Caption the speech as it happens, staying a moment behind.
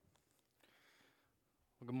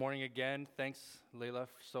Well, good morning again. Thanks, Layla,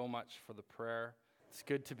 so much for the prayer. It's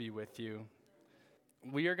good to be with you.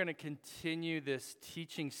 We are going to continue this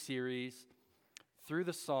teaching series through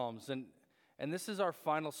the Psalms, and this is our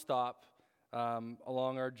final stop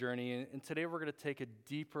along our journey. And today we're going to take a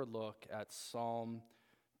deeper look at Psalm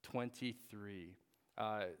 23.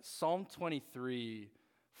 Psalm 23,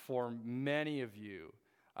 for many of you,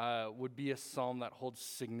 would be a psalm that holds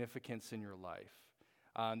significance in your life.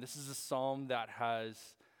 This is a psalm that has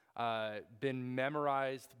been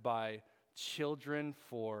memorized by children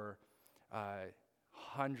for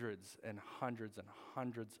hundreds and hundreds and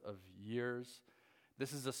hundreds of years.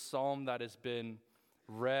 This is a psalm that has been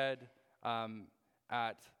read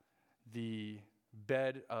at the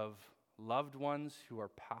bed of loved ones who are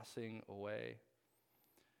passing away.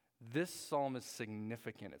 This psalm is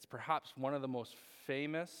significant. It's perhaps one of the most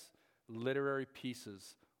famous literary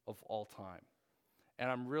pieces of all time. And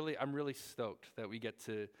I'm really stoked that we get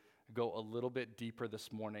to go a little bit deeper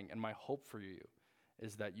this morning. And my hope for you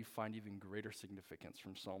is that you find even greater significance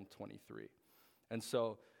from Psalm 23. And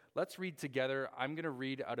so let's read together. I'm going to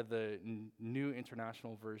read out of the New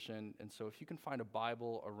International Version. And so if you can find a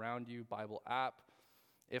Bible around you, Bible app.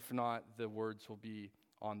 If not, the words will be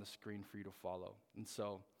on the screen for you to follow. And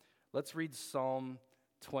so let's read Psalm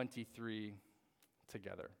 23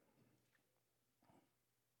 together.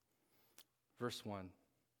 Verse 1,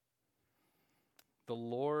 the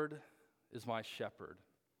Lord is my shepherd,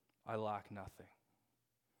 I lack nothing.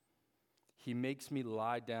 He makes me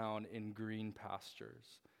lie down in green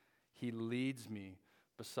pastures. He leads me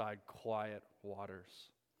beside quiet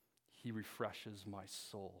waters. He refreshes my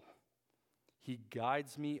soul. He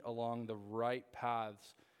guides me along the right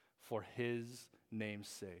paths for his name's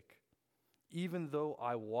sake. Even though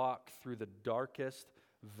I walk through the darkest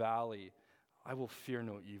valley, I will fear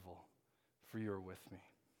no evil. For you are with me.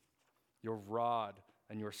 Your rod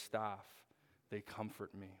and your staff, they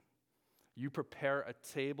comfort me. You prepare a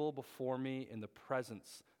table before me in the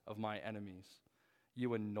presence of my enemies.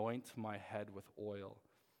 You anoint my head with oil.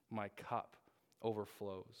 My cup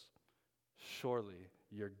overflows. Surely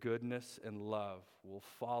your goodness and love will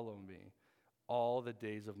follow me all the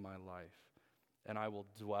days of my life, and I will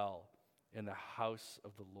dwell in the house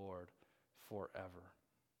of the Lord forever.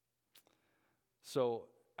 So,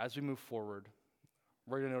 as we move forward,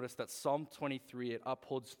 we're going to notice that Psalm 23, it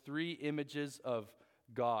upholds three images of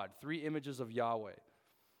God, three images of Yahweh.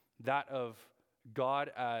 That of God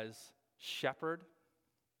as shepherd,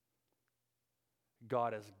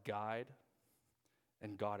 God as guide,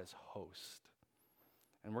 and God as host.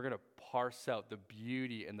 And we're going to parse out the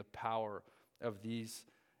beauty and the power of these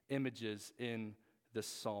images in this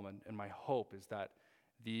psalm. And my hope is that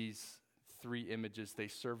these three images, they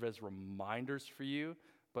serve as reminders for you,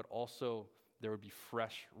 but also there would be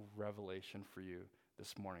fresh revelation for you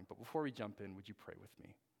this morning. But before we jump in, would you pray with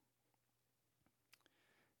me?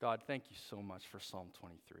 God, thank you so much for Psalm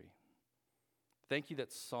 23. Thank you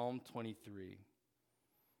that Psalm 23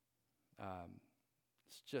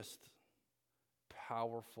 it's just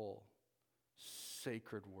powerful,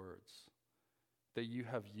 sacred words that you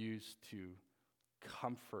have used to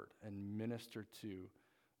comfort and minister to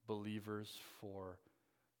believers for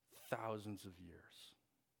thousands of years.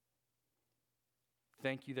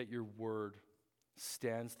 Thank you that your word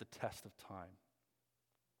stands the test of time.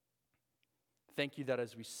 Thank you that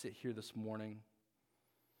as we sit here this morning,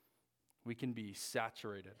 we can be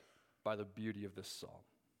saturated by the beauty of this psalm.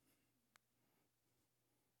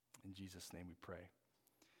 In Jesus' name we pray.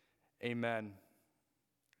 Amen.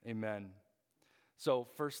 Amen. So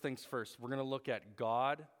first things first, we're going to look at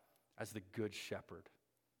God as the good shepherd.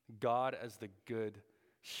 God as the good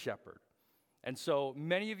shepherd. And so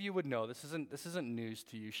many of you would know, this isn't news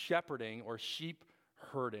to you, shepherding or sheep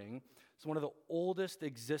herding is one of the oldest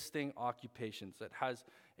existing occupations. It has,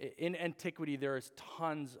 in antiquity, there is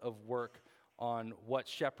tons of work on what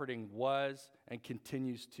shepherding was and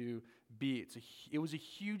continues to be. It was a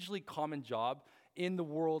hugely common job in the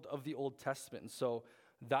world of the Old Testament, and so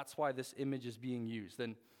that's why this image is being used.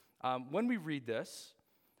 And when we read this,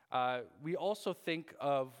 we also think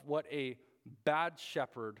of what a bad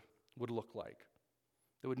shepherd would look like.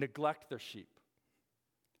 They would neglect their sheep,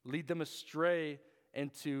 lead them astray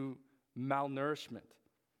into malnourishment,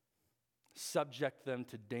 subject them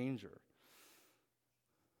to danger.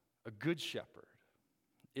 A good shepherd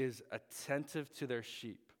is attentive to their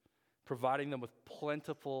sheep, providing them with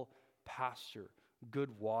plentiful pasture,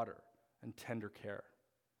 good water, and tender care.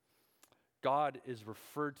 God is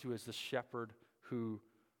referred to as the shepherd who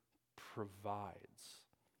provides.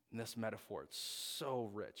 And this metaphor, it's so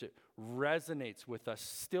rich. It resonates with us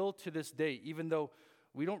still to this day, even though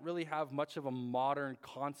we don't really have much of a modern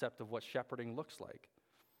concept of what shepherding looks like.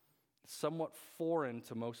 It's somewhat foreign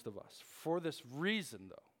to most of us. For this reason,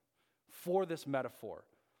 though, for this metaphor,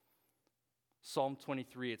 Psalm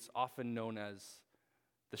 23, it's often known as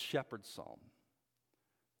the shepherd psalm.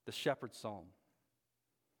 The shepherd psalm.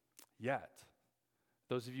 Yet,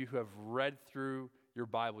 those of you who have read through your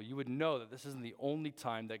Bible, you would know that this isn't the only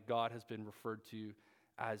time that God has been referred to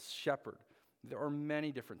as shepherd. There are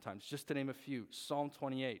many different times. Just to name a few, Psalm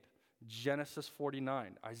 28, Genesis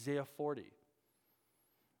 49, Isaiah 40.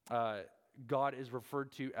 God is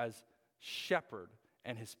referred to as shepherd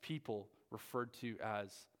and his people referred to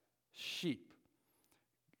as sheep.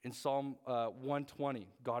 In Psalm 120,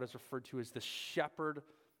 God is referred to as the shepherd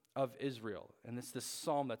of Israel. And it's this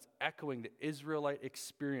psalm that's echoing the Israelite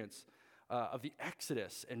experience of the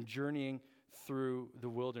Exodus and journeying through the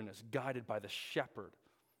wilderness, guided by the shepherd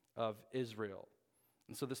of Israel.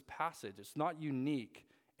 And so this passage, it's not unique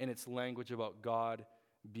in its language about God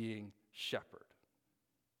being shepherd.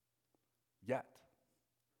 Yet,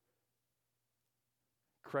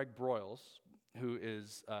 Craig Broyles, who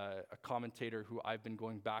is a commentator who I've been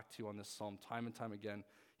going back to on this psalm time and time again,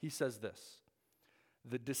 he says this: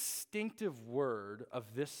 the distinctive word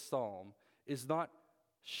of this psalm is not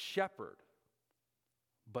shepherd,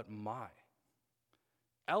 but my.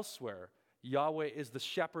 Elsewhere, Yahweh is the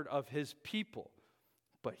shepherd of his people,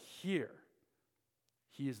 but here,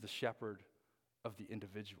 he is the shepherd of the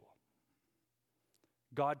individual.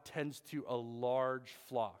 God tends to a large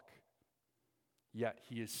flock, yet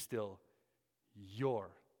he is still your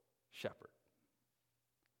shepherd,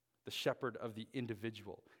 the shepherd of the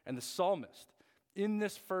individual. And the psalmist, in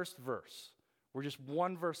this first verse, we're just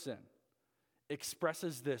one verse in,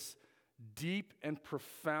 expresses this deep and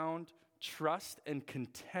profound trust and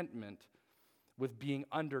contentment with being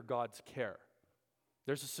under God's care.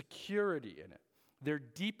 There's a security in it. Their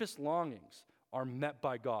deepest longings are met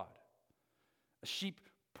by God. A sheep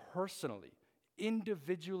personally,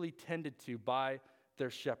 individually tended to by their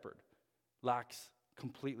shepherd, lacks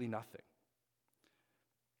completely nothing.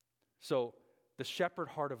 So the shepherd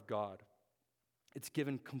heart of God, it's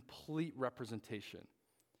given complete representation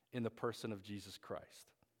in the person of Jesus Christ.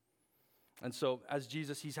 And so as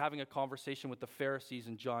Jesus, he's having a conversation with the Pharisees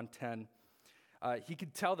in John 10, he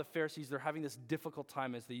could tell the Pharisees they're having this difficult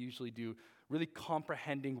time, as they usually do, really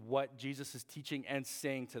comprehending what Jesus is teaching and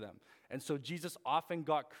saying to them. And so Jesus often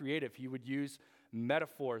got creative. He would use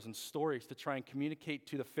metaphors and stories to try and communicate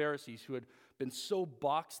to the Pharisees, who had been so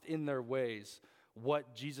boxed in their ways,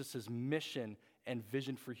 what Jesus' mission and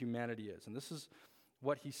vision for humanity is. And this is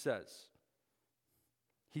what he says.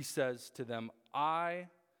 He says to them, I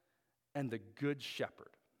am the good shepherd.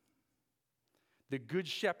 The good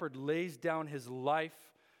shepherd lays down his life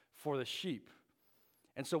for the sheep.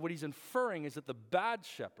 And so what he's inferring is that the bad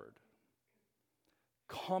shepherd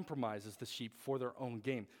compromises the sheep for their own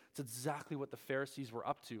gain. It's exactly what the Pharisees were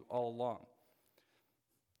up to all along.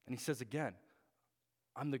 And he says again,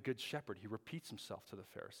 I'm the good shepherd. He repeats himself to the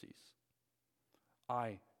Pharisees.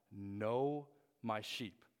 I know my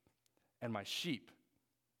sheep, and my sheep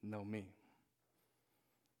know me.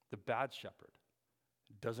 The bad shepherd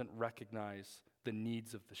doesn't recognize the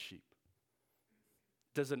needs of the sheep,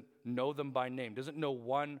 doesn't know them by name, doesn't know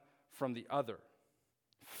one from the other,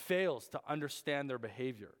 fails to understand their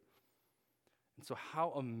behavior. And so how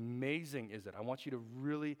amazing is it? I want you to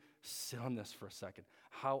really sit on this for a second.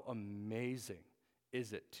 How amazing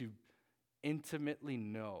is it to intimately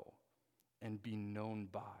know and be known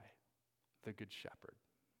by the Good Shepherd?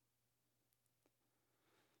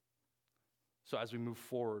 So as we move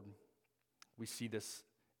forward, we see this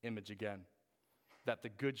image again, that the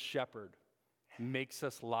Good Shepherd makes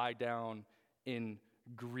us lie down in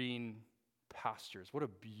green pastures. What a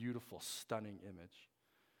beautiful, stunning image.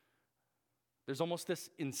 There's almost this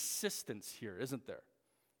insistence here, isn't there?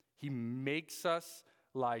 He makes us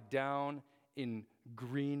lie down in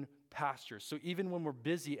green pastures. So even when we're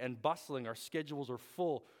busy and bustling, our schedules are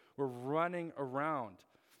full, we're running around,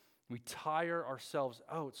 we tire ourselves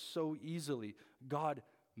out so easily, God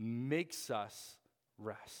makes us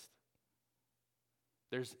rest.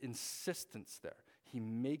 There's insistence there. He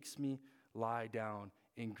makes me lie down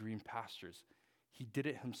in green pastures. He did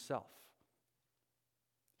it himself.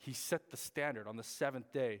 He set the standard on the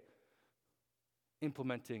seventh day,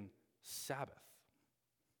 implementing Sabbath.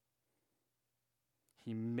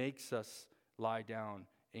 He makes us lie down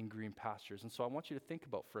in green pastures. And so I want you to think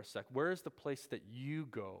about for a sec, where is the place that you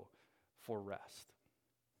go for rest?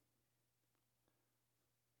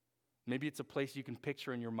 Maybe it's a place you can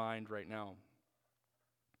picture in your mind right now.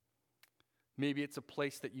 Maybe it's a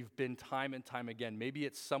place that you've been time and time again. Maybe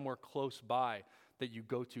it's somewhere close by that you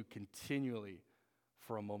go to continually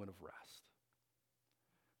for a moment of rest.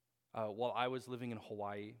 While I was living in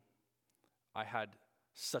Hawaii, I had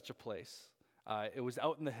such a place. It was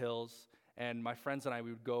out in the hills, and my friends and I,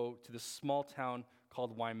 we would go to this small town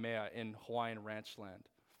called Waimea in Hawaiian ranch land.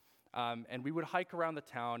 And we would hike around the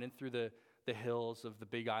town and through the hills of the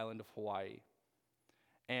big island of Hawaii.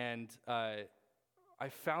 And I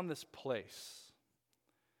found this place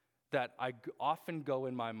that I often go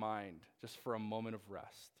in my mind just for a moment of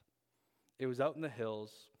rest. It was out in the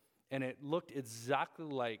hills, and it looked exactly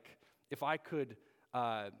like if I could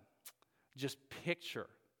just picture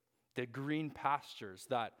the green pastures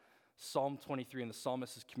that Psalm 23 and the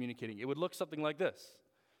psalmist is communicating. It would look something like this.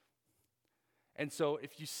 And so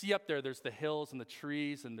if you see up there, there's the hills and the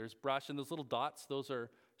trees, and there's brush, and those little dots, those are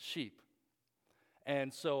sheep.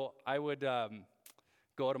 And so I would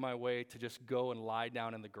go out of my way to just go and lie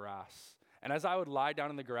down in the grass. And as I would lie down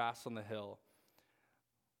in the grass on the hill,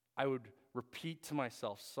 I would repeat to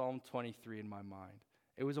myself Psalm 23 in my mind.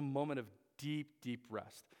 It was a moment of deep, deep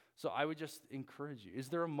rest. So I would just encourage you, is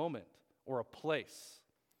there a moment or a place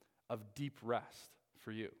of deep rest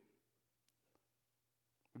for you?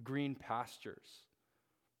 Green pastures,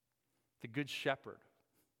 the Good Shepherd.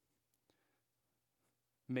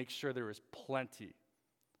 Make sure there is plenty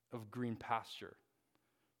of green pasture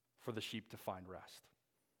for the sheep to find rest.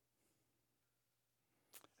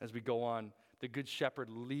 As we go on, the Good Shepherd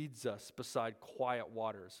leads us beside quiet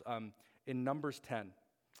waters. In Numbers 10,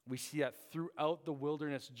 we see that throughout the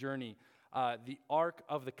wilderness journey, the Ark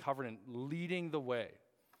of the Covenant leading the way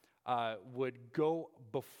would go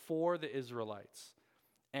before the Israelites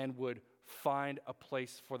and would find a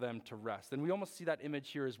place for them to rest. And we almost see that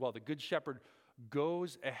image here as well. The Good Shepherd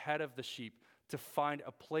goes ahead of the sheep to find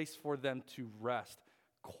a place for them to rest,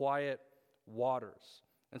 quiet waters.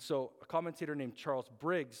 And so a commentator named Charles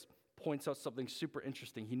Briggs points out something super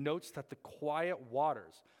interesting. He notes that the quiet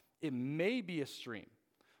waters, it may be a stream.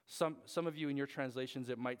 Some of you in your translations,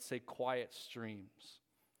 it might say quiet streams.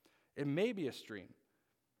 It may be a stream,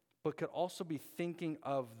 but could also be thinking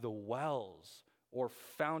of the wells or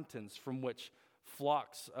fountains from which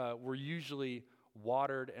flocks were usually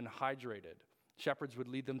watered and hydrated. Shepherds would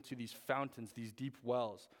lead them to these fountains, these deep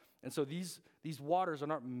wells. And so these waters are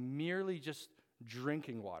not merely just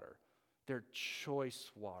drinking water. They're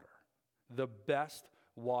choice water, the best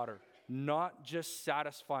water, not just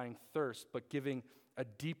satisfying thirst, but giving a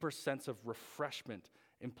deeper sense of refreshment,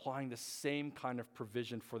 implying the same kind of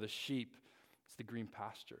provision for the sheep as the green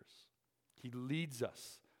pastures. He leads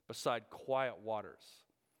us beside quiet waters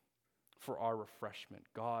for our refreshment.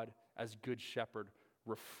 God, as Good Shepherd,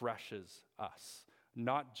 refreshes us.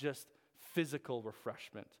 Not just physical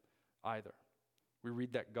refreshment either. We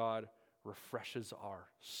read that God refreshes our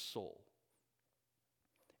soul.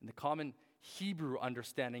 And the common Hebrew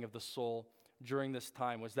understanding of the soul during this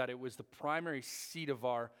time was that it was the primary seat of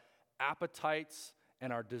our appetites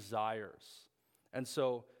and our desires. And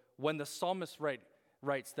so when the psalmist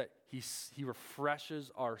writes that he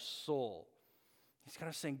refreshes our soul, he's kind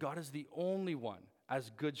of saying God is the only one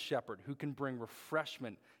as Good Shepherd who can bring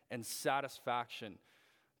refreshment and satisfaction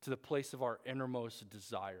to the place of our innermost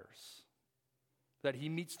desires. That he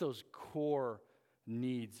meets those core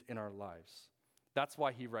needs in our lives. That's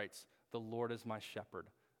why he writes, "The Lord is my shepherd,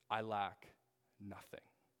 I lack nothing."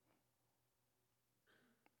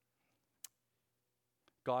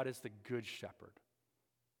 God is the Good Shepherd.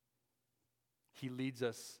 He leads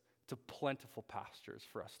us to plentiful pastures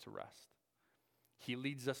for us to rest. He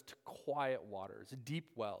leads us to quiet waters,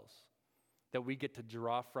 deep wells that we get to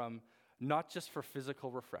draw from, not just for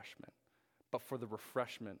physical refreshment, but for the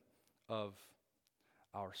refreshment of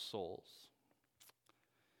our souls.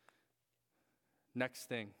 Next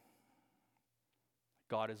thing,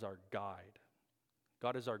 God is our guide.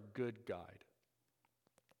 God is our good guide.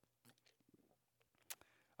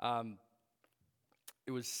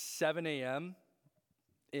 It was 7 a.m.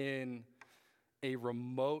 in a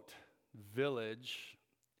remote village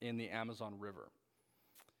in the Amazon River.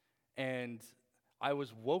 And I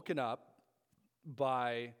was woken up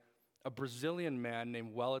by a Brazilian man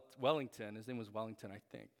named Wellington. His name was Wellington, I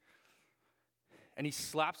think. And he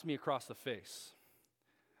slaps me across the face.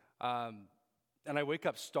 And I wake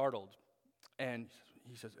up startled. And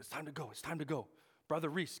he says, "It's time to go, it's time to go. Brother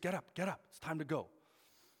Reese, get up, it's time to go."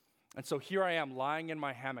 And so here I am lying in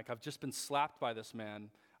my hammock. I've just been slapped by this man,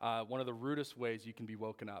 one of the rudest ways you can be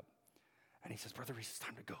woken up. And he says, "Brother Reese, it's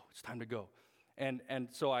time to go, it's time to go." And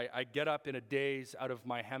so I get up in a daze out of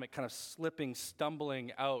my hammock, kind of slipping,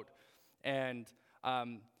 stumbling out. And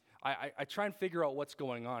I try and figure out what's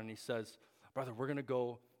going on. And he says, "Brother, we're going to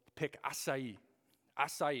go pick acai."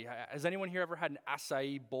 Acai. Has anyone here ever had an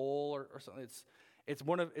acai bowl or something? It's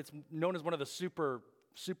known as one of the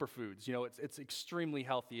superfoods. It's extremely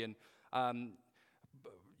healthy, and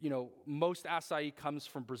most acai comes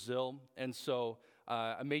from Brazil, and so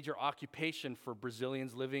a major occupation for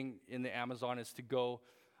Brazilians living in the Amazon is to go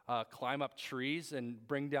climb up trees and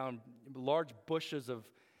bring down large bushes of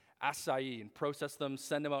acai and process them,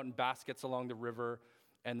 send them out in baskets along the river,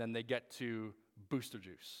 and then they get to booster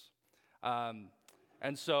juice.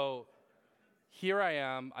 And so here I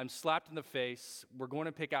am, I'm slapped in the face, we're going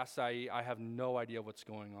to pick acai, I have no idea what's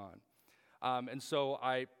going on. And so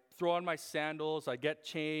I throw on my sandals, I get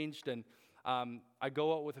changed, and I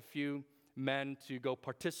go out with a few men to go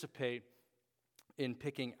participate in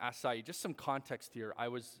picking acai. Just some context here, I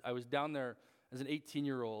was down there as an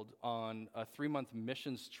 18-year-old on a 3-month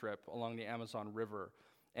missions trip along the Amazon River,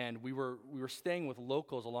 and we were staying with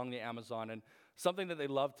locals along the Amazon, and something that they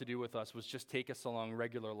loved to do with us was just take us along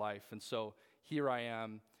regular life. And so here I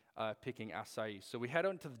am picking acai. So we head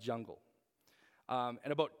out into the jungle. And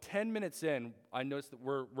about 10 minutes in, I noticed that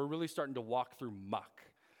we're really starting to walk through muck.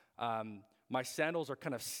 My sandals are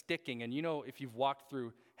kind of sticking. And if you've walked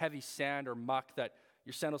through heavy sand or muck, that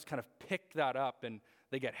your sandals kind of pick that up and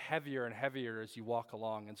they get heavier and heavier as you walk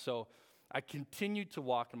along. And so I continued to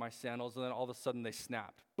walk in my sandals, and then all of a sudden they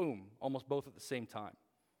snapped. Boom, almost both at the same time.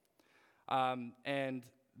 And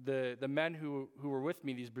the men who were with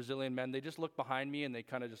me, these Brazilian men, they just looked behind me and they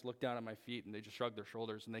kind of just looked down at my feet and they just shrugged their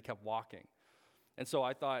shoulders and they kept walking. And so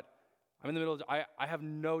I thought, I'm in the middle I have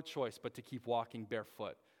no choice but to keep walking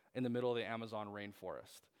barefoot in the middle of the Amazon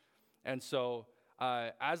rainforest. And so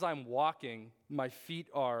as I'm walking, my feet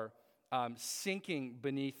are sinking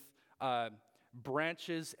beneath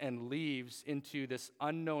branches and leaves into this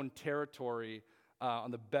unknown territory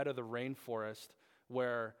on the bed of the rainforest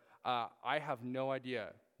where I have no idea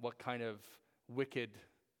what kind of wicked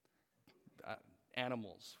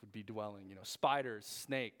animals would be dwelling, spiders,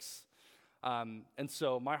 snakes. And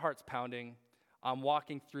so my heart's pounding. I'm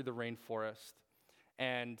walking through the rainforest,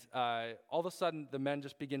 and all of a sudden the men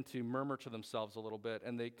just begin to murmur to themselves a little bit,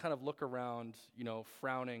 and they kind of look around,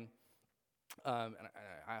 frowning. And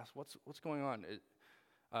I ask, what's going on?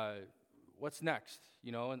 What's next?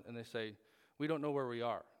 And they say, we don't know where we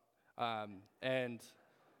are. And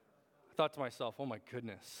I thought to myself, oh my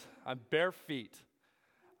goodness, I'm bare feet.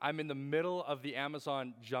 I'm in the middle of the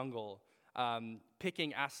Amazon jungle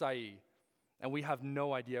picking acai, and we have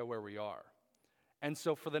no idea where we are. And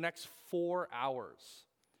so for the next 4 hours,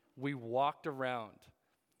 we walked around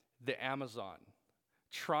the Amazon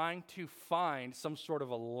trying to find some sort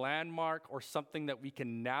of a landmark or something that we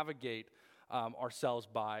can navigate ourselves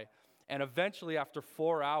by. And eventually, after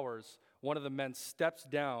 4 hours, one of the men steps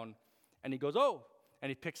down and he goes, oh, and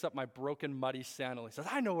he picks up my broken, muddy sandal. He says,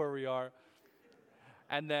 I know where we are.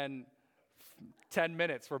 And then 10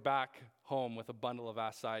 minutes, we're back home with a bundle of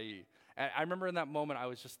acai. And I remember in that moment, I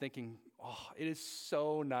was just thinking, oh, it is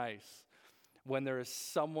so nice when there is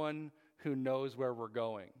someone who knows where we're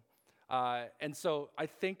going. And so I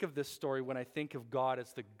think of this story when I think of God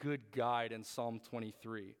as the good guide in Psalm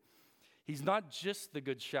 23. He's not just the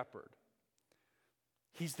good shepherd.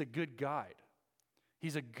 He's the good guide.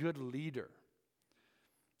 He's a good leader.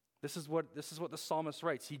 This is what the psalmist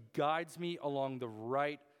writes. He guides me along the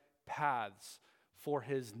right paths for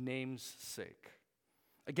his name's sake.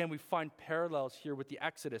 Again, we find parallels here with the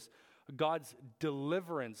Exodus. God's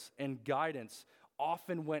deliverance and guidance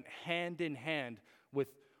often went hand in hand with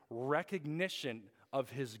recognition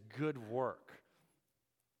of his good work.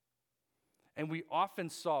 And we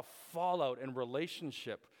often saw fallout in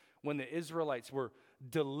relationship when the Israelites were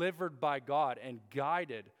delivered by God and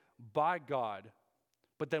guided by God,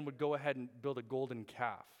 but then would go ahead and build a golden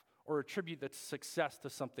calf or attribute that success to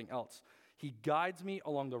something else. He guides me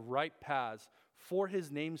along the right paths for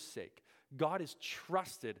his name's sake. God is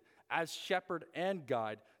trusted as shepherd and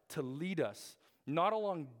guide to lead us, not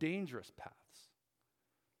along dangerous paths,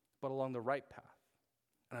 but along the right path.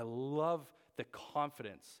 And I love the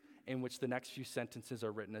confidence in which the next few sentences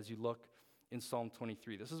are written as you look in Psalm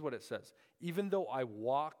 23. This is what it says. Even though I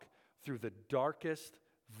walk through the darkest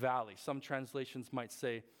valley, some translations might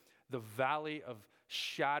say the valley of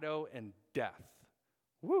shadow and death.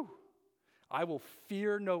 Woo! I will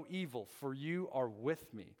fear no evil, for you are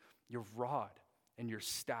with me. Your rod and your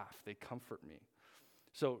staff, they comfort me.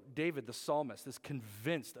 So David, the psalmist, is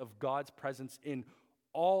convinced of God's presence in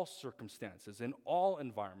all circumstances, in all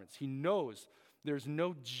environments. He knows there's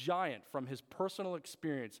no giant from his personal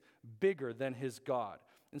experience bigger than his God.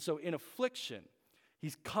 And so in affliction,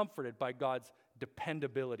 he's comforted by God's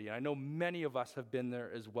dependability. And I know many of us have been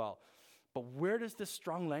there as well. But where does this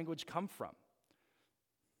strong language come from?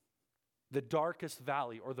 the darkest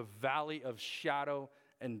valley, or the valley of shadow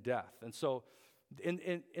and death. And so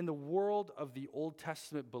in the world of the Old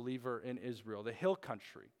Testament believer in Israel, the hill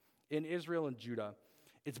country in Israel and Judah,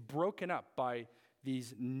 it's broken up by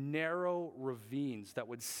these narrow ravines that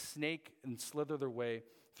would snake and slither their way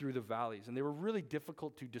through the valleys. And they were really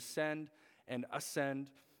difficult to descend and ascend.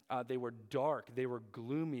 They were dark, they were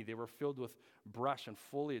gloomy, they were filled with brush and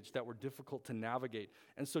foliage that were difficult to navigate.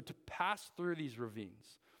 And so to pass through these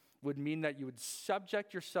ravines would mean that you would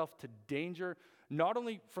subject yourself to danger, not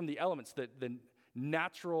only from the elements, the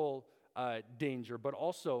natural danger, but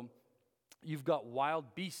also you've got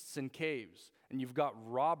wild beasts in caves, and you've got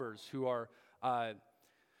robbers who are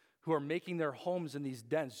making their homes in these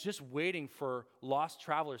dens, just waiting for lost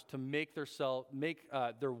travelers to make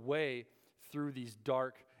their way through these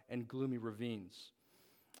dark and gloomy ravines.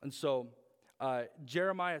 And so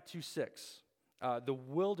Jeremiah 2:6, the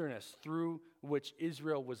wilderness through which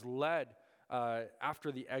Israel was led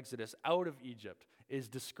after the Exodus out of Egypt, is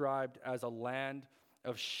described as a land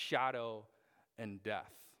of shadow and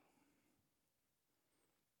death.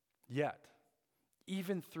 Yet,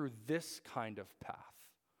 even through this kind of path,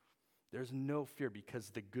 there's no fear because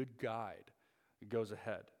the good guide goes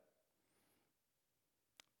ahead.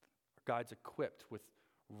 Our guide's equipped with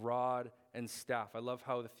rod and staff. I love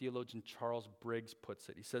how the theologian Charles Briggs puts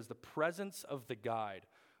it. He says, the presence of the guide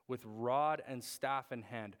with rod and staff in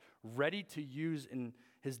hand, ready to use in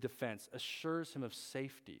his defense, assures him of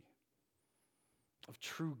safety, of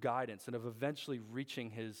true guidance, and of eventually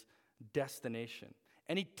reaching his destination.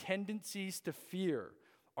 Any tendencies to fear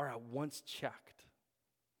are at once checked.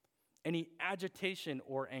 Any agitation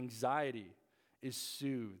or anxiety is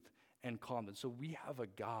soothed and calmed. And so we have a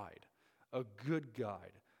guide, a good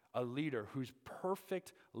guide, a leader whose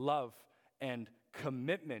perfect love and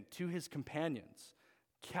commitment to his companions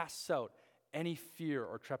casts out any fear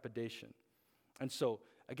or trepidation. And so,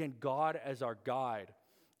 again, God as our guide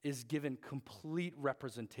is given complete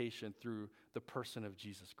representation through the person of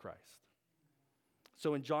Jesus Christ.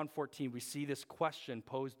 So in John 14, we see this question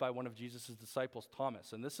posed by one of Jesus' disciples,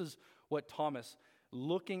 Thomas. And this is what Thomas,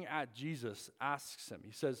 looking at Jesus, asks him.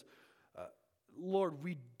 He says, Lord,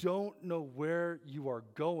 we don't know where you are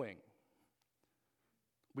going.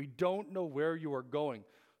 We don't know where you are going.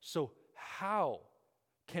 So how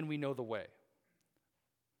can we know the way?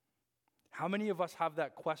 How many of us have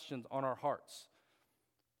that question on our hearts?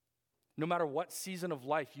 No matter what season of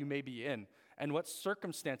life you may be in and what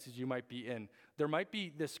circumstances you might be in, there might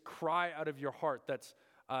be this cry out of your heart that's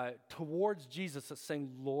towards Jesus that's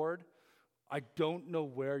saying, Lord, I don't know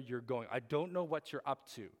where you're going. I don't know what you're up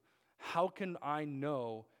to. How can I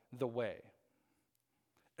know the way?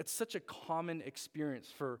 It's such a common experience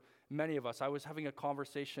for many of us. I was having a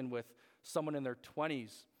conversation with someone in their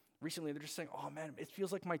 20s recently. They're just saying, oh man, it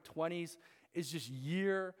feels like my 20s is just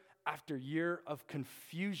year after year of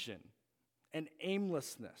confusion and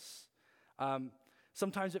aimlessness.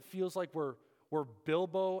 Sometimes it feels like we're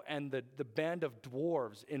Bilbo and the band of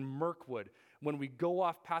dwarves in Mirkwood. When we go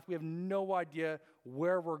off path, we have no idea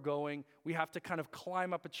where we're going. We have to kind of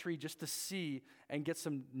climb up a tree just to see and get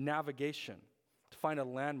some navigation to find a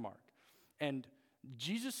landmark. And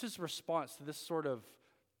Jesus' response to this sort of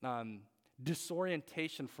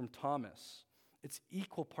disorientation from Thomas, it's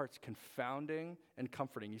equal parts confounding and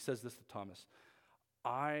comforting. He says this to Thomas,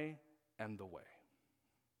 I am the way,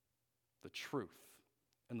 the truth,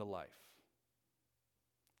 and the life.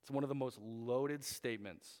 It's one of the most loaded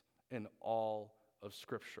statements in all of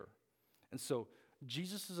Scripture. And so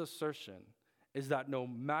Jesus' assertion is that no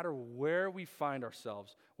matter where we find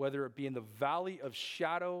ourselves, whether it be in the valley of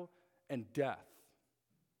shadow and death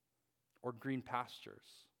or green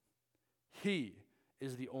pastures, he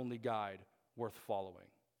is the only guide worth following.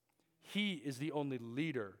 He is the only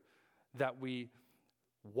leader that we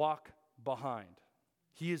walk behind.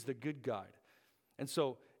 He is the good guide. And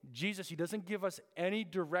so Jesus, he doesn't give us any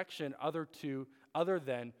direction other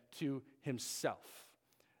than to himself.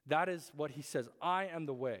 That is what he says, I am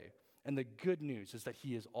the way. And the good news is that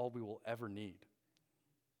he is all we will ever need.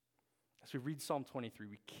 As we read Psalm 23,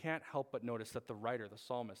 we can't help but notice that the writer, the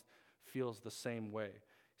psalmist, feels the same way.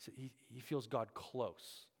 He feels God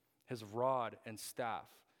close, his rod and staff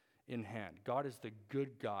in hand. God is the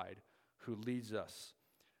good guide who leads us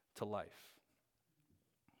to life.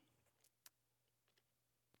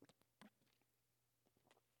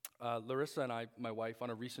 Larissa and I, my wife,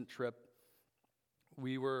 on a recent trip,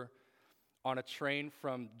 we were on a train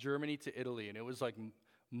from Germany to Italy, and it was like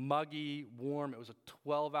muggy, warm. It was a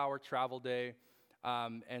 12-hour travel day,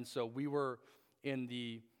 and so we were in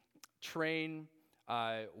the train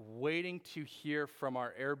waiting to hear from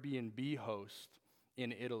our Airbnb host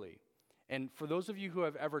in Italy. And for those of you who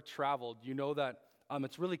have ever traveled, you know that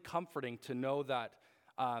it's really comforting to know that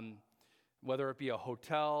whether it be a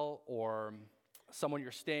hotel or someone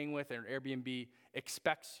you're staying with, an Airbnb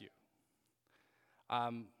expects you.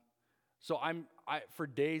 So for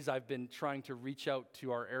days I've been trying to reach out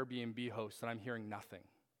to our Airbnb host, and I'm hearing nothing.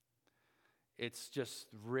 It's just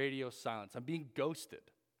radio silence. I'm being ghosted.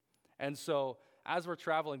 And so as we're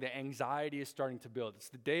traveling, the anxiety is starting to build. It's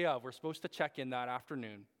the day of. We're supposed to check in that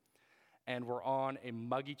afternoon, and we're on a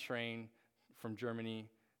muggy train from Germany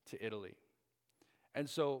to Italy. And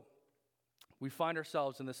so we find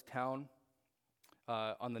ourselves in this town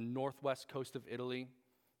on the northwest coast of Italy.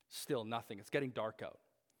 Still nothing. It's getting dark out.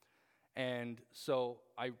 And so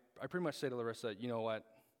I pretty much say to Larissa, you know what?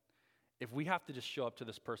 If we have to just show up to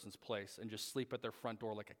this person's place and just sleep at their front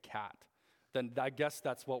door like a cat, then I guess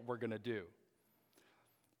that's what we're going to do.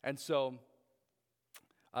 And so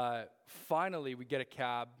finally we get a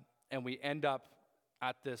cab, and we end up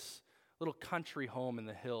at this little country home in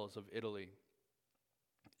the hills of Italy.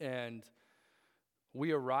 And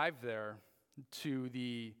we arrive there to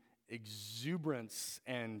the exuberance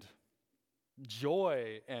and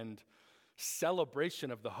joy and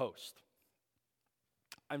celebration of the host.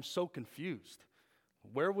 I'm so confused.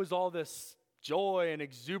 Where was all this joy and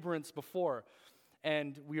exuberance before?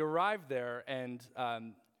 And we arrive there, and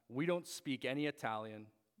we don't speak any Italian.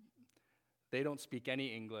 They don't speak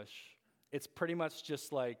any English. It's pretty much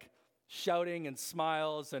just like shouting and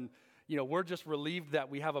smiles, and we're just relieved that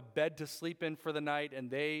we have a bed to sleep in for the night, and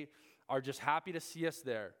they are just happy to see us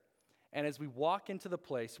there. And as we walk into the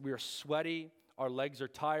place, we are sweaty, our legs are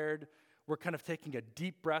tired, we're kind of taking a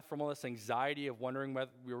deep breath from all this anxiety of wondering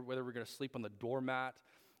whether we're going to sleep on the doormat.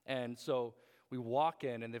 And so we walk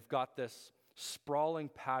in, and they've got this sprawling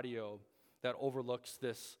patio that overlooks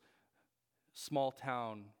this small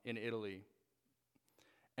town in Italy.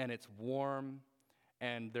 And it's warm,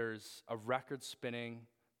 and there's a record spinning,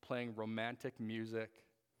 playing romantic music.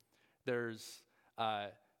 There's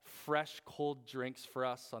fresh, cold drinks for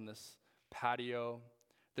us on this patio.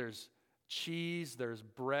 There's cheese, there's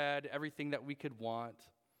bread, everything that we could want.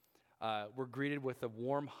 We're greeted with a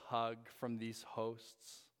warm hug from these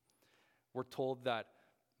hosts. We're told that,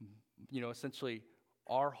 essentially,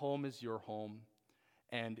 our home is your home.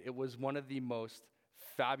 And it was one of the most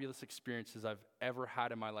fabulous experiences I've ever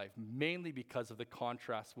had in my life, mainly because of the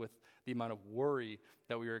contrast with the amount of worry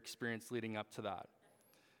that we were experiencing leading up to that.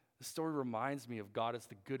 The story reminds me of God as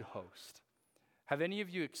the good host. Have any of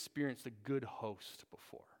you experienced a good host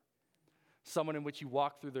before? Someone in which you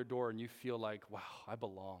walk through their door and you feel like, wow, I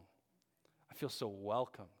belong. I feel so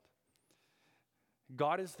welcomed.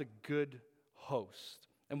 God is the good host.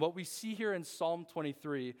 And what we see here in Psalm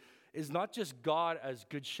 23 is not just God as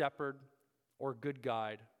good shepherd or good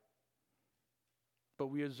guide, but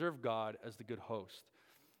we observe God as the good host,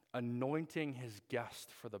 anointing his guest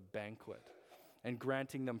for the banquet and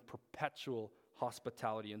granting them perpetual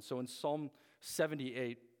hospitality. And so in Psalm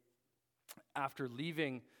 78, after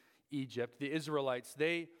leaving Egypt, the Israelites,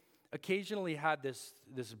 they occasionally had this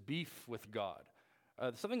beef with God,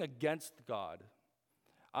 something against God.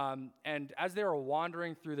 And as they were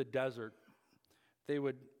wandering through the desert, they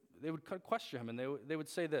would question him, and they would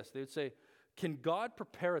say this. They would say, "Can God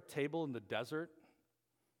prepare a table in the desert?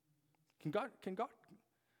 Can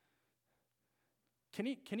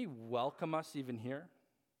he welcome us even here?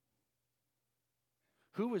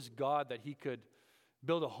 Who is God that he could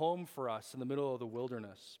build a home for us in the middle of the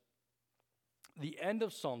wilderness?" The end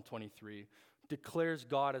of Psalm 23 declares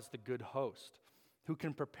God as the good host who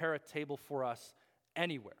can prepare a table for us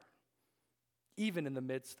anywhere, even in the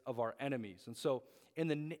midst of our enemies. And so in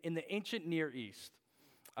the ancient Near East,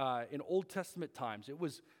 in Old Testament times, it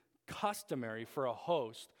was customary for a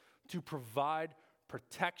host to provide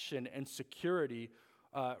protection and security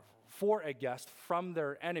for a guest from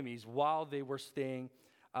their enemies while they were staying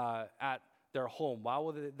at their home,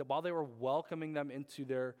 while they were welcoming them into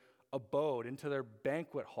their abode, into their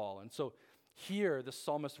banquet hall. And so here the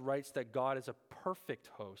psalmist writes that God is a perfect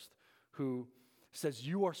host who says,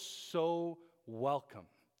 "You are so welcome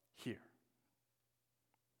here."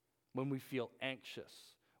 When we feel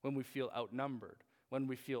anxious, when we feel outnumbered, when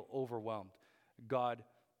we feel overwhelmed, God,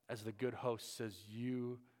 as the good host, says,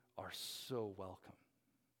 "You are so welcome."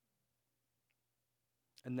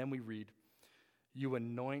 And then we read, "You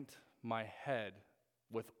anoint my head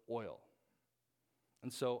with oil."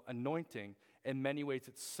 And so anointing, in many ways,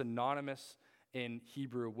 it's synonymous in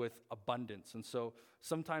Hebrew with abundance. And so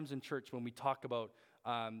sometimes in church, when we talk about,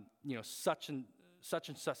 such and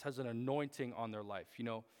such has an anointing on their life,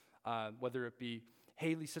 whether it be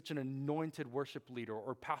Haley's such an anointed worship leader,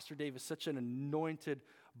 or Pastor Dave is such an anointed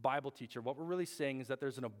Bible teacher, what we're really saying is that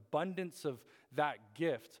there's an abundance of that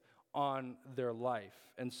gift on their life.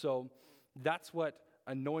 And so that's what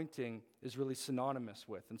anointing is really synonymous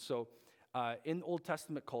with. And so in Old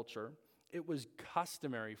Testament culture, it was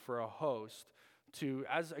customary for a host to,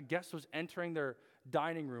 as a guest was entering their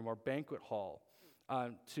dining room or banquet hall,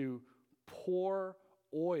 to pour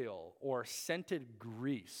oil or scented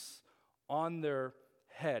grease on their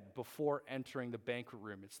head before entering the banquet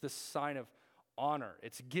room. It's this sign of honor.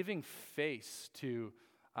 It's giving face to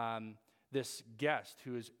this guest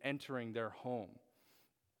who is entering their home.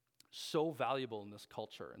 So valuable in this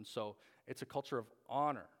culture. And so it's a culture of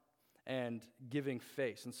honor and giving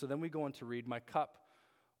face. And so then we go on to read, my cup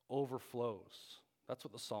overflows. That's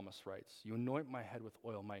what the psalmist writes. You anoint my head with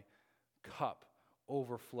oil, my cup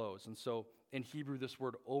overflows. And so in Hebrew, this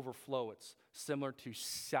word overflow, it's similar to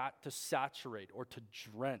saturate or to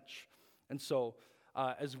drench. And so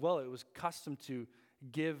as well, it was custom to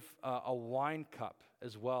give a wine cup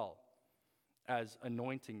as well as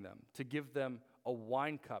anointing them, to give them a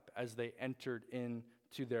wine cup as they entered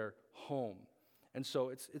into their home. And so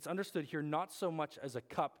it's understood here not so much as a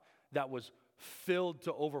cup that was filled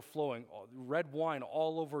to overflowing, red wine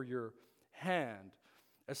all over your hand,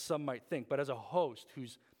 as some might think, but as a host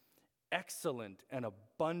whose excellent and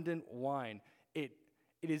abundant wine, it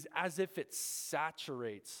is as if it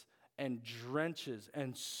saturates and drenches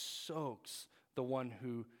and soaks the one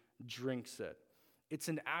who drinks it. It's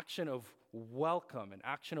an action of welcome, an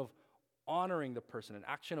action of honoring the person, an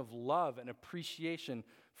action of love and appreciation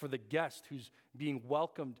for the guest who's being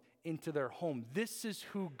welcomed into their home. This is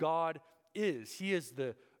who God is. He is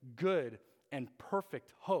the good and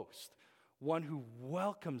perfect host, one who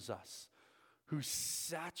welcomes us, who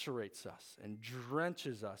saturates us and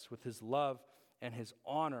drenches us with his love and his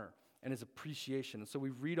honor and his appreciation. And so we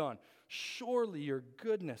read on, surely your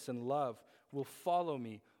goodness and love will follow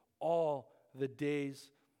me all the days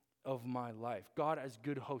of my life. God as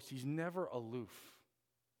good host, he's never aloof.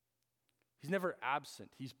 He's never absent.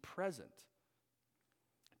 He's present,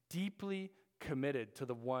 deeply committed to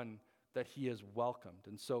the one that he has welcomed.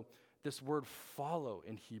 And so this word follow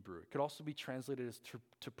in Hebrew, it could also be translated as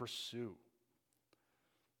to pursue.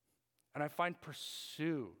 And I find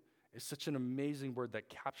pursue is such an amazing word that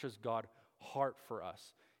captures God's heart for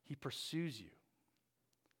us. He pursues you.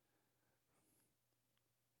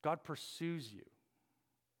 God pursues you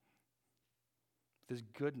with his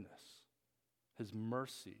goodness, his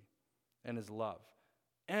mercy, and his love.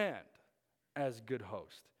 And as good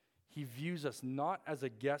host, he views us not as a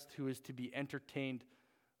guest who is to be entertained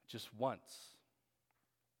just once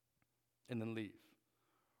and then leave,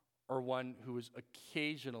 or one who is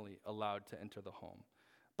occasionally allowed to enter the home,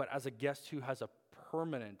 but as a guest who has a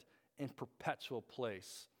permanent and perpetual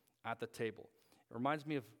place at the table. It reminds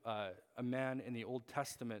me of a man in the Old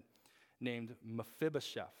Testament named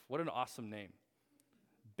Mephibosheth. What an awesome name.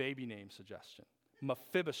 Baby name suggestion.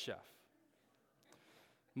 Mephibosheth.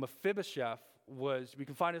 Mephibosheth was, we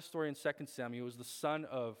can find his story in 2 Samuel, he was the son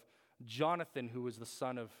of Jonathan, who was the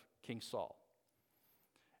son of King Saul.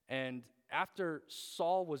 And after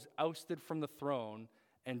Saul was ousted from the throne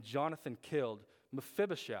and Jonathan killed,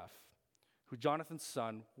 Mephibosheth, who Jonathan's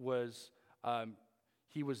son was,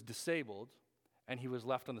 he was disabled and he was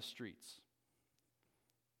left on the streets.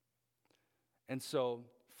 And so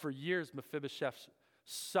for years, Mephibosheth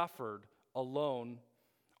suffered alone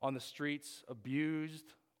on the streets,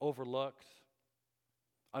 abused, overlooked,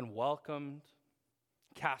 unwelcomed,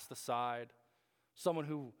 cast aside, someone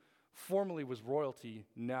who formerly was royalty,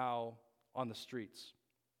 now on the streets.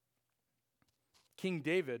 King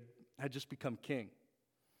David had just become king,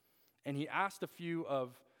 and he asked a few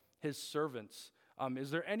of his servants,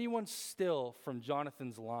 is there anyone still from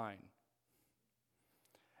Jonathan's line?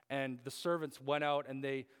 And the servants went out and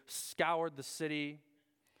they scoured the city.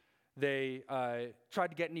 They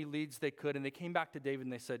tried to get any leads they could, and they came back to David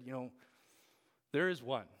and they said, there is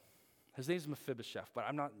one. His name's Mephibosheth, but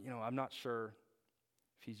I'm not sure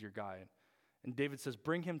if he's your guy. And David says,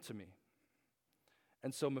 bring him to me.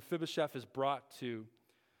 And so Mephibosheth is brought to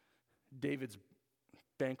David's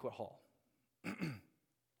banquet hall. And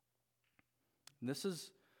this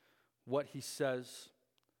is what he says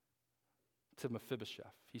to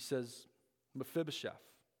Mephibosheth. He says, Mephibosheth,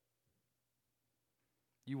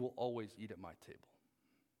 you will always eat at my table.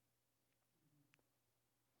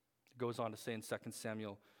 It goes on to say in 2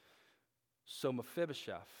 Samuel, so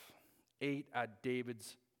Mephibosheth ate at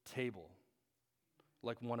David's table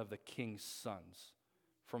like one of the king's sons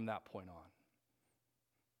from that point on.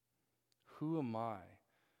 Who am I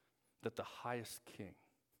that the highest king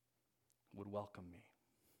would welcome me?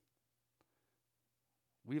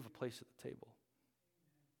 We have a place at the table.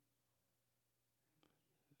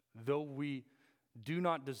 Though we do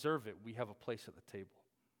not deserve it, we have a place at the table.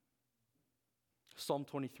 Psalm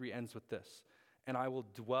 23 ends with this, and I will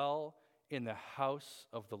dwell in the house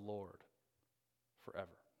of the Lord forever.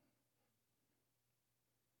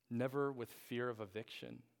 Never with fear of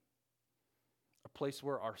eviction. A place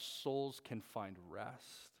where our souls can find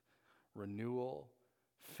rest, renewal,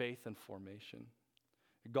 faith, and formation.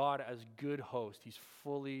 God, as good host, he's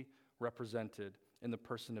fully represented in the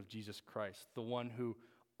person of Jesus Christ, the one who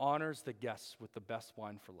honors the guests with the best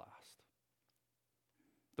wine for last,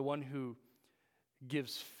 the one who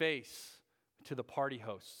gives face to the party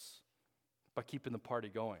hosts by keeping the party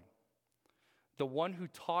going, the one who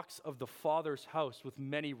talks of the Father's house with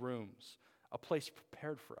many rooms, a place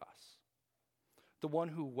prepared for us, the one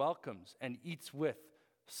who welcomes and eats with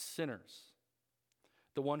sinners,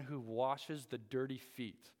 the one who washes the dirty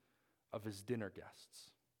feet of his dinner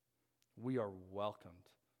guests. We are welcomed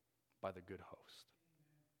by the good host.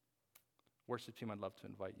 Worship team, I'd love to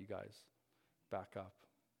invite you guys back up.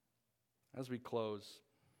 As we close,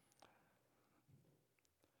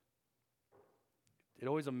 it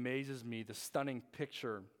always amazes me the stunning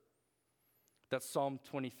picture that Psalm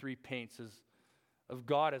 23 paints of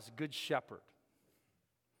God as good shepherd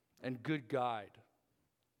and good guide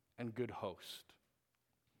and good host.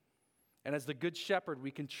 And as the good shepherd,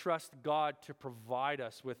 we can trust God to provide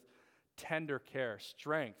us with tender care,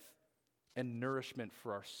 strength, and nourishment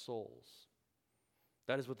for our souls.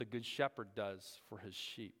 That is what the good shepherd does for his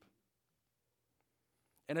sheep.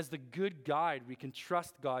 And as the good guide, we can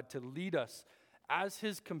trust God to lead us as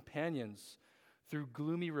his companions through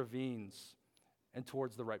gloomy ravines and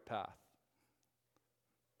towards the right path.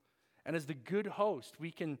 And as the good host,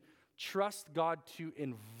 we can trust God to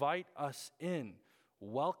invite us in,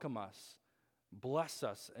 welcome us, bless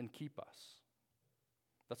us, and keep us.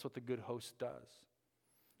 That's what the good host does.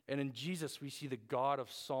 And in Jesus, we see the God of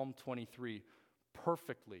Psalm 23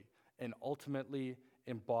 perfectly and ultimately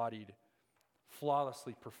embodied,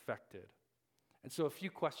 flawlessly perfected. And so a few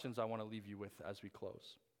questions I want to leave you with as we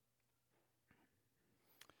close.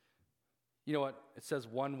 You know what? It says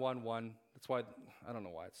 1, 1, 1. That's why, I don't know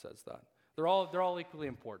why it says that. They're all equally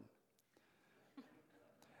important.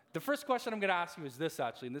 The first question I'm going to ask you is this,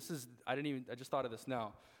 actually, and I just thought of this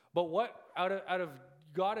now. But what, out of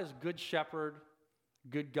God as good shepherd,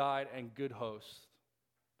 good guide, and good host,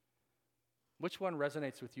 which one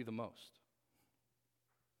resonates with you the most?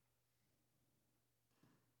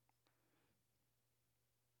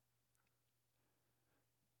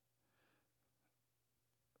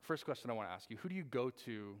 First question I want to ask you, who do you go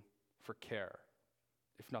to for care,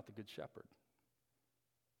 if not the good shepherd?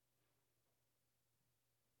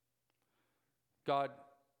 God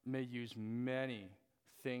may use many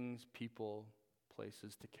things, people,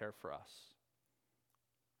 places to care for us.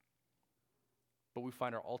 But we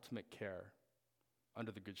find our ultimate care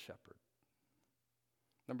under the good shepherd.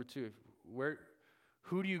 Number 2,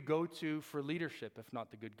 who do you go to for leadership, if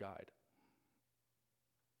not the good guide?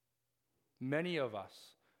 Many of us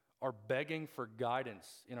are begging for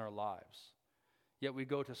guidance in our lives, yet we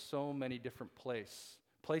go to so many different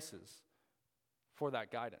places for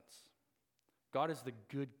that guidance. God is the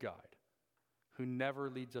good guide who never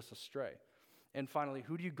leads us astray. And finally,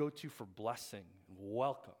 who do you go to for blessing and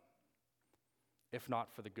welcome, if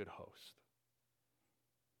not for the good host?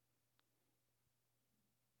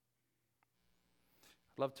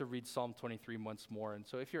 I'd love to read Psalm 23 once more, and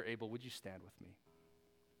so if you're able, would you stand with me?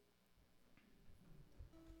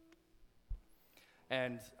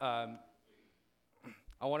 And I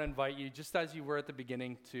want to invite you, just as you were at the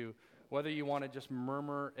beginning, to whether you want to just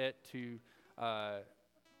murmur it to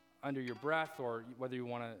under your breath or whether you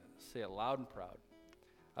want to say it loud and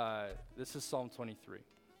proud. This is Psalm 23.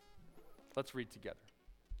 Let's read together.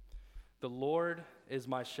 The Lord is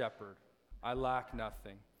my shepherd. I lack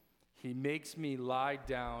nothing. He makes me lie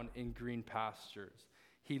down in green pastures.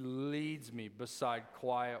 He leads me beside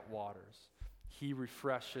quiet waters. He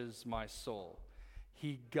refreshes my soul.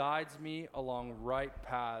 He guides me along right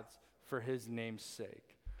paths for his name's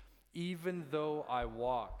sake. Even though I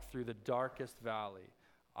walk through the darkest valley,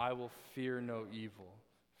 I will fear no evil,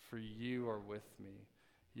 for you are with me.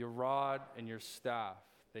 Your rod and your staff,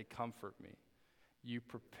 they comfort me. You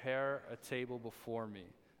prepare a table before me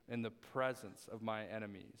in the presence of my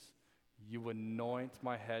enemies. You anoint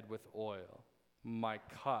my head with oil. My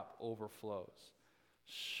cup overflows.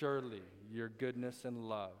 Surely your goodness and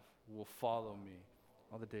love will follow me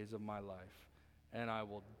all the days of my life, and I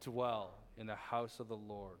will dwell in the house of the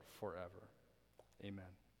Lord forever. Amen.